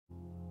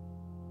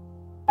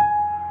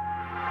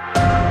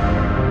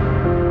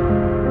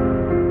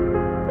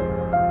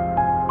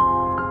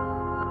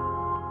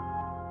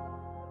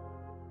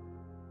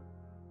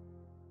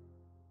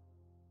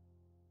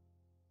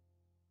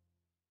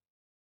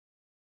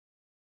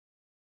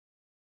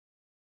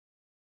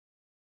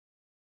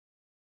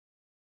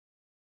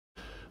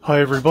Hi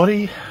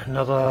everybody,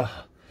 another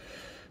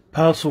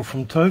parcel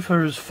from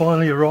Topher has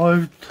finally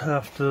arrived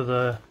after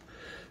the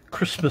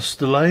Christmas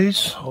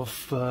delays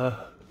of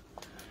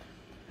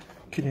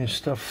getting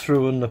stuff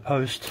through in the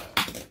post.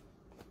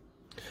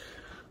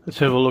 Let's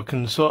have a look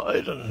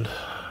inside and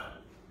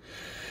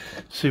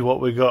see what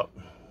we got.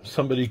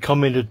 Somebody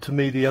commented to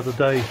me the other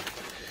day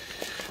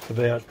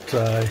about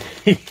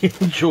he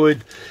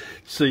enjoyed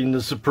seeing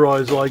the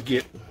surprise I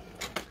get,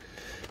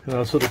 and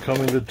I sort of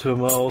commented to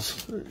him,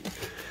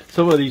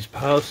 some of these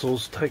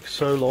parcels take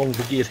so long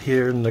to get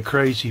here in the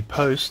crazy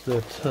post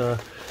that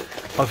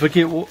I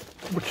forget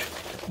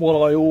what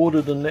I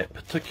ordered in that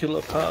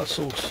particular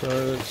parcel,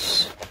 so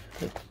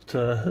it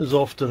is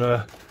often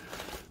a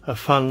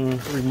fun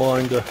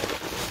reminder.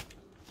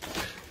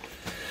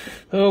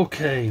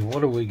 Okay, what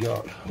do we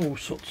got? All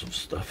sorts of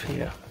stuff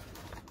here.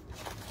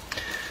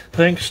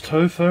 Thanks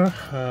Topher,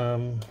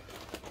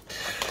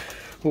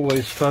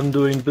 always fun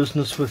doing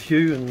business with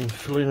you and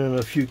filling in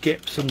a few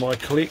gaps in my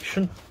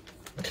collection.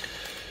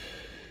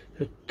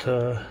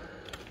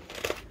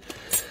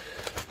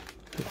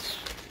 It's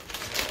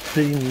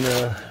been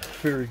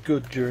very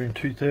good during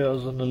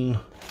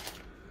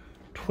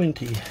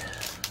 2020.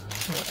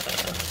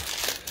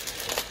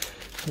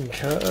 Some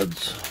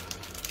cards.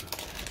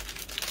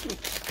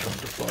 Oops, trying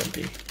to find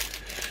me.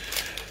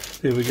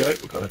 There we go.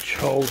 We've got a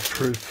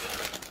childproof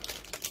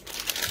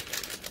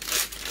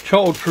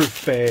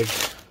bag.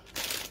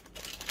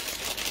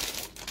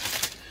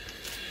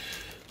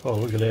 Oh,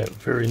 look at that!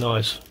 Very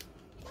nice.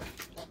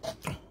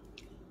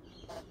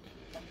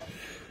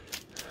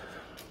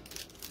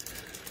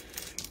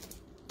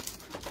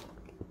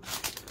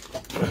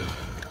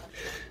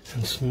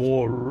 And some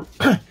more,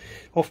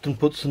 often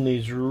puts in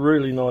these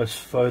really nice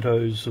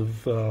photos of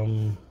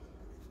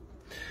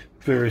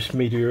various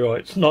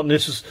meteorites, not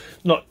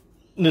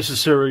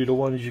necessarily the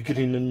ones you're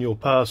getting in your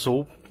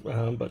parcel,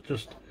 but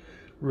just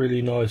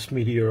really nice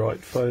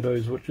meteorite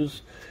photos, which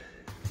is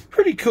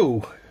pretty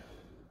cool.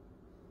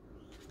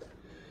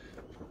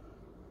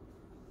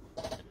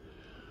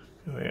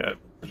 There we go,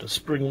 bit of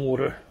spring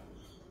water.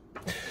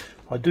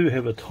 I do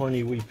have a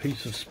tiny wee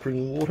piece of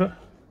spring water.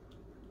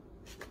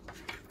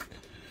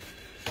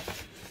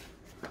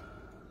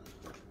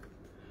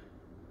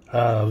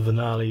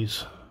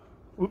 Vinales.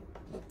 Whoop.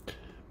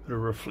 Bit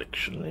of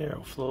reflection there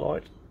off the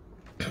light.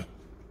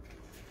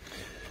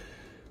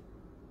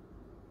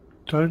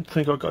 Don't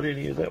think I got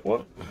any of that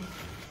one.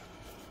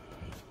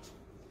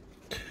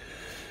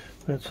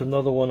 That's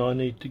another one I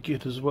need to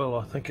get as well,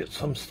 I think, at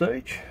some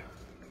stage.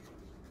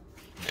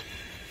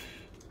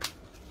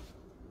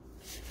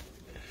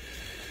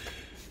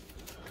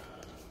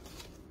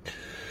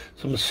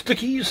 Some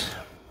stickies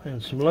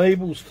and some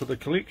labels for the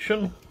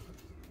collection.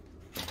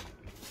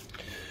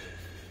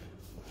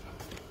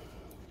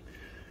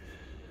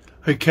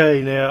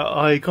 Okay, now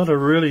I got a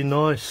really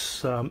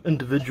nice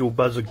individual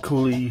buzzard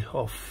coolie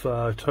off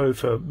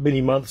Topher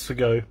many months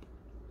ago,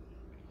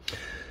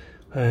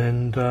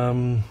 and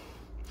in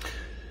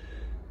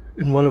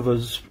one of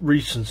his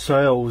recent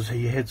sales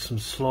he had some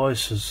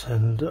slices,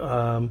 and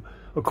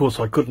of course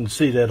I couldn't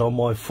see that on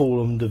my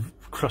full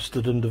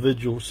crusted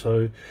individual,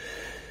 so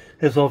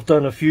as I've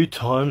done a few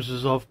times,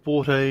 is I've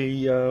bought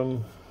a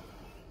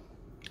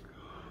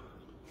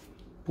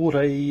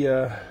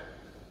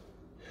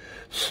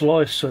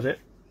slice so that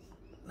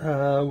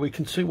we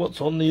can see what's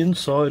on the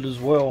inside as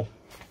well.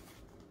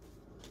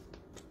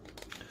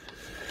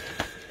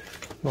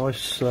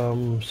 Nice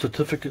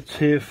certificates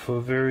here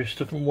for various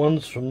different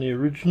ones from the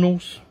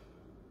originals.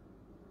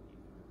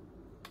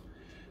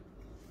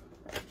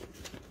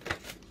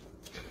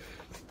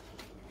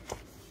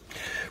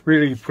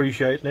 Really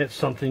appreciate that.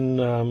 Something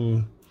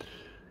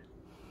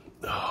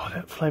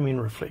that flaming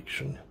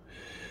reflection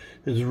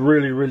is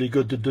really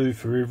good to do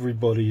for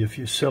everybody. If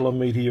you sell a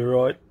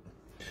meteorite,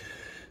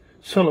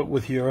 sell it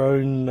with your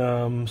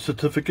own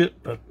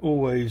certificate, but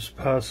always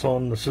pass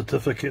on the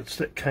certificates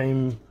that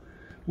came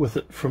with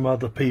it from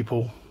other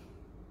people.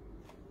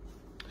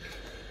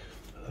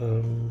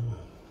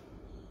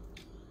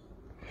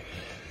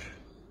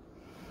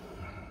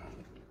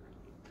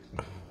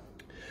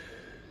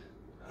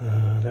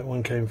 That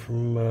one came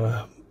from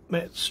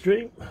Matt's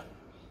stream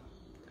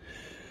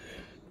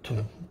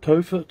to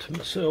Topher, to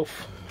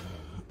myself.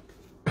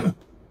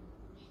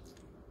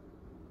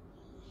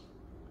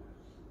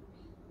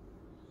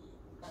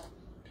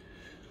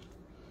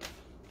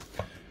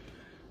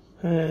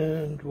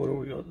 And what have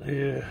we got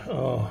here?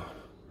 Oh,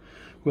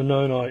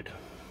 Winonaite.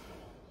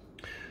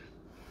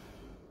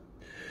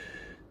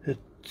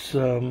 It's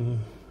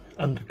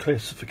under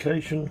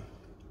classification.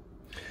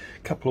 A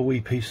couple of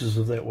wee pieces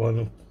of that one,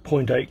 a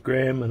 0.8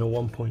 gram and a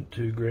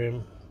 1.2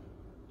 gram.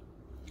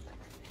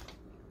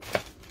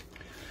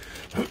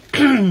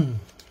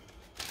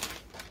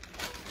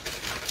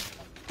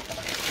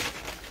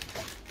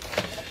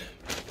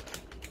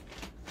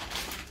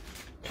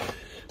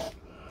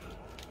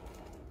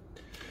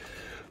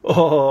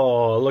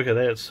 Oh, look at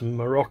that, some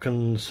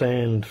Moroccan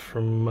sand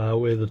from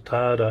where the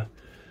Tarda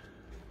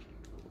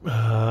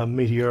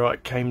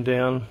meteorite came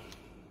down.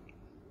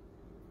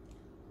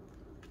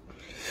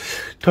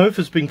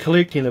 Topher's been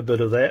collecting a bit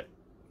of that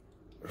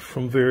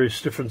from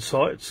various different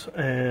sites,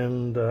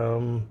 and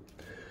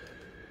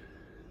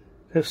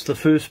that's the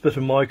first bit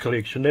of my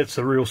collection. That's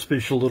a real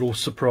special little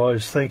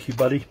surprise. Thank you,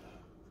 buddy.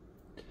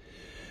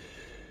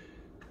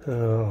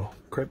 Oh,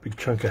 great big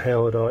chunk of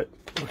Howardite.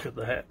 Look at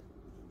that.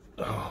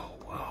 Oh,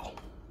 wow.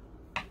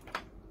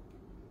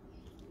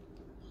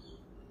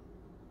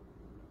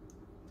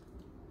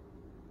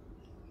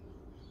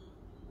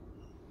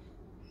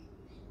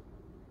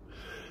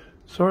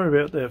 Sorry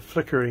about that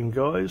flickering,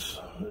 guys.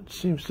 It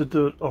seems to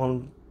do it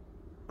on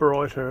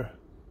brighter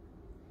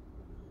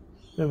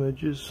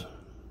images.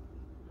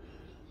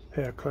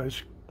 How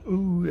close?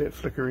 Ooh, that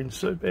flickering's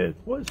so bad.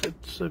 Why is it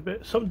so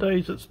bad? Some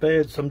days it's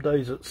bad, some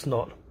days it's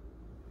not.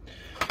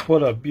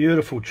 What a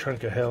beautiful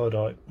chunk of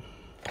Howardite.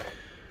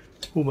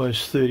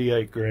 Almost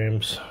 38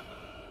 grams.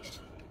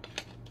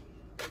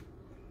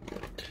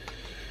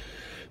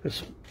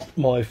 It's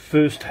my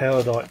first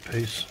Howardite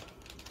piece.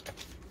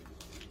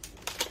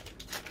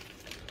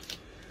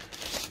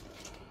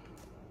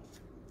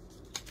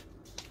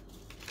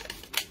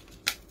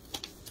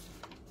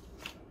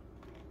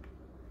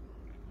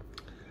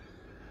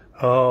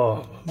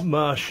 Oh,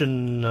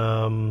 Martian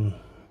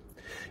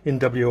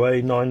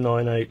NWA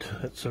 998.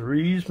 It's a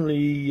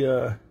reasonably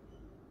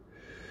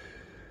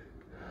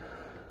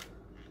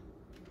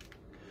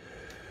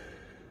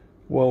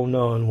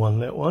well-known one,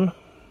 that one.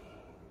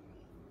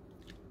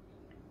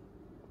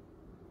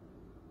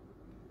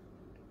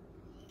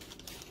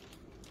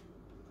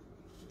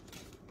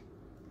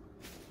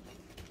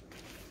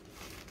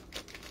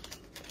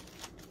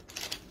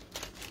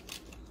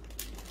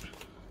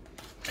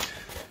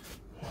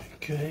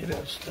 Okay,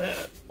 that's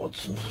that.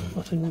 What's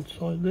nothing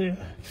inside there?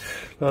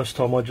 Last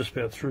time I just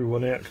about threw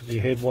one out because he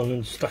had one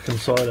and stuck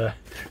inside a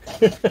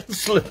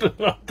slip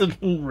and I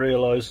didn't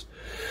realise.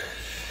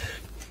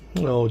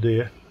 Oh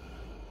dear.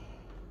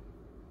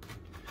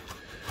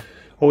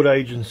 Old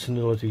age and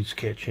senility's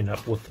catching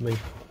up with me.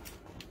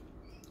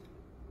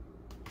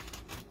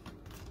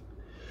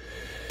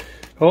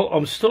 Well,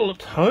 I'm still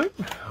at home.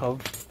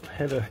 I've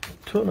had a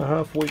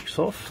 2.5 weeks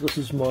off. This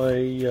is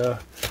my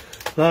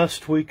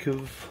last week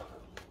of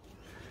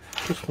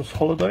Christmas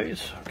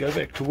holidays. I'll go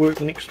back to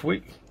work next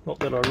week. Not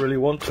that I really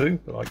want to,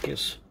 but I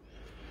guess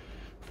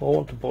if I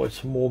want to buy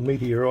some more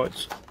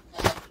meteorites.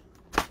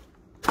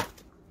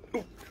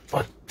 Ooh,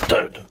 I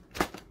don't.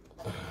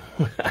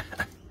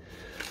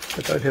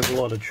 I don't have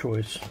a lot of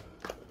choice.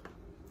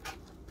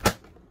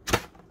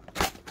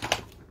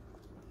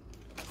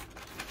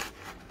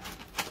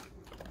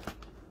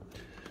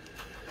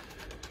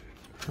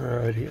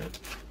 Right here.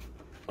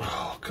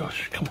 Oh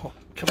gosh, come on,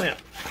 come out.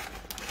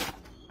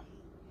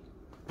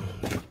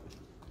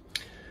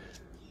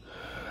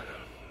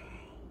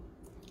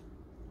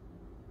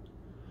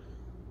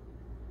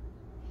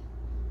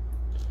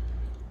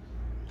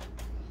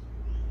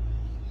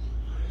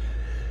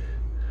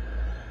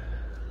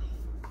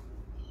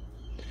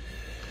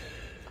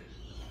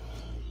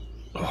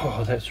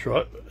 Oh, that's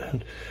right.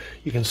 And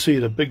you can see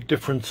the big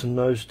difference in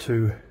those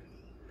two,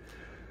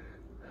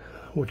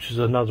 which is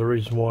another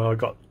reason why I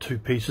got two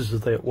pieces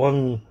of that.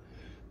 One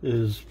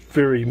is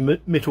very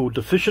metal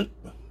deficient,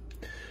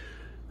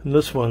 and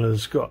this one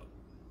has got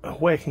a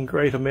whacking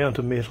great amount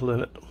of metal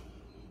in it.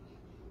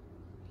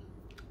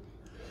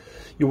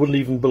 You wouldn't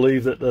even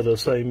believe that they're the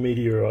same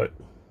meteorite.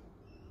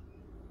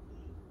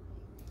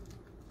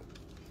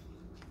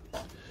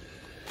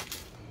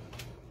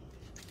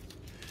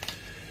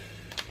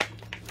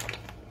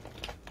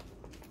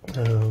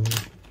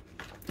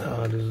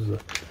 This is a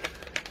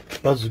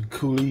buzzard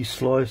coolie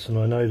slice, and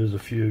I know there's a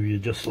few of you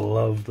just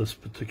love this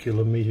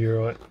particular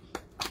meteorite.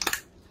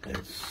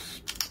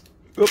 It's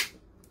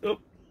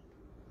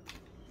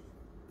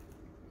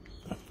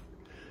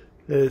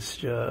it's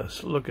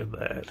just, look at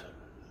that,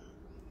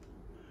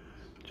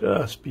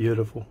 just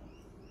beautiful.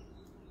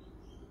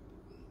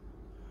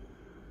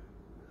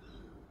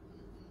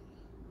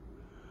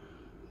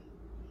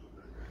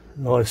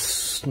 Nice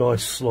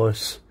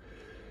slice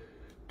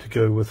to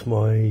go with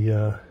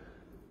my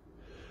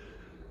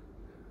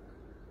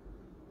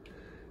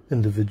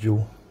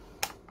individual.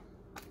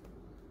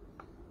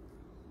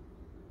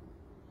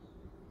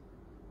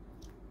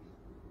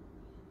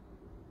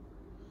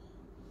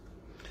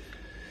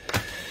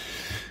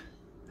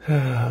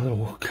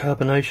 Little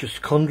carbonaceous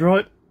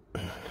chondrite.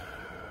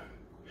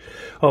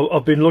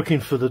 I've been looking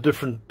for the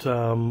different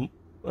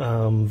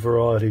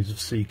varieties of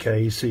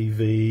CK,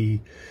 CV,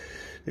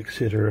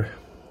 etc.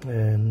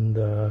 And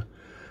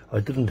I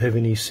didn't have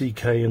any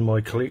CK in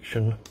my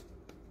collection,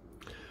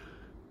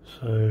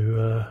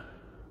 so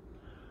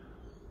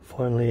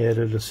finally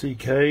added a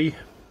CK,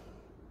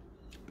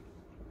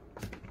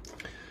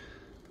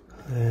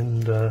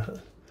 and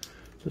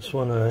this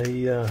one a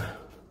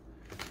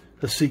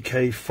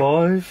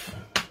CK5.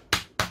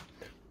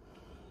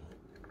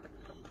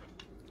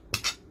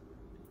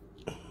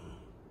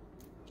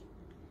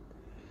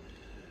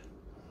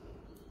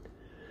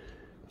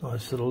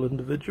 Nice little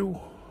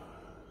individual.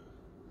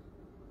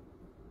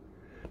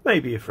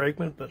 Maybe a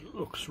fragment, but it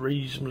looks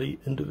reasonably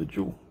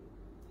individual.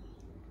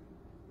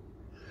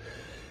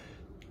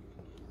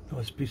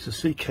 Nice piece of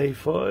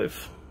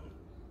CK5.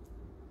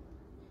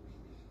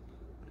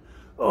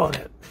 Oh,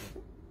 that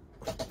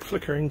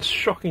flickering's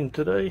shocking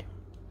today.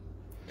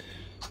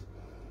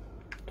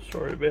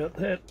 Sorry about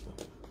that.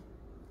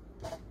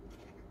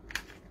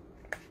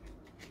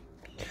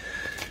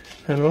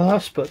 And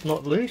last but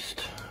not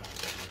least,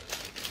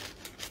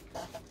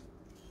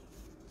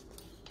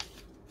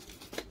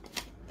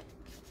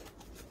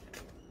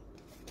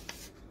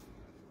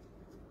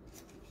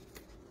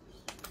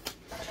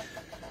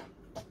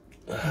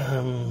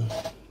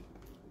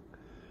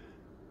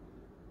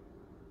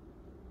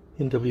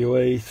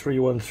 NWA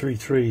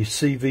 3133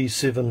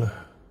 CV7.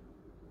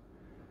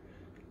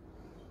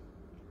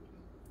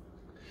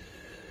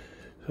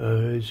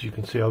 As you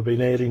can see, I've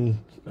been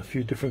adding a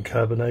few different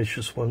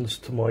carbonaceous ones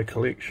to my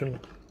collection.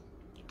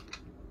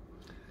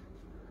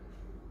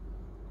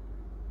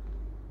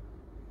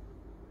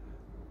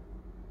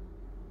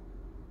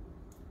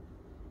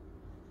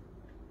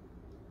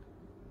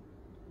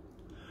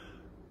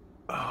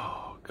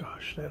 Oh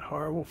gosh, that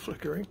horrible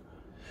flickering.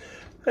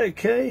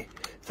 Okay,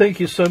 thank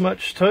you so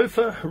much,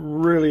 Topher.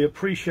 Really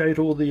appreciate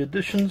all the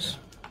additions.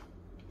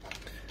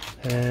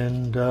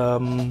 And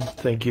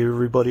thank you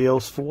everybody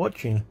else for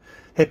watching.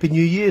 Happy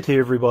New Year to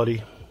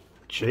everybody.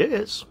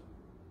 Cheers.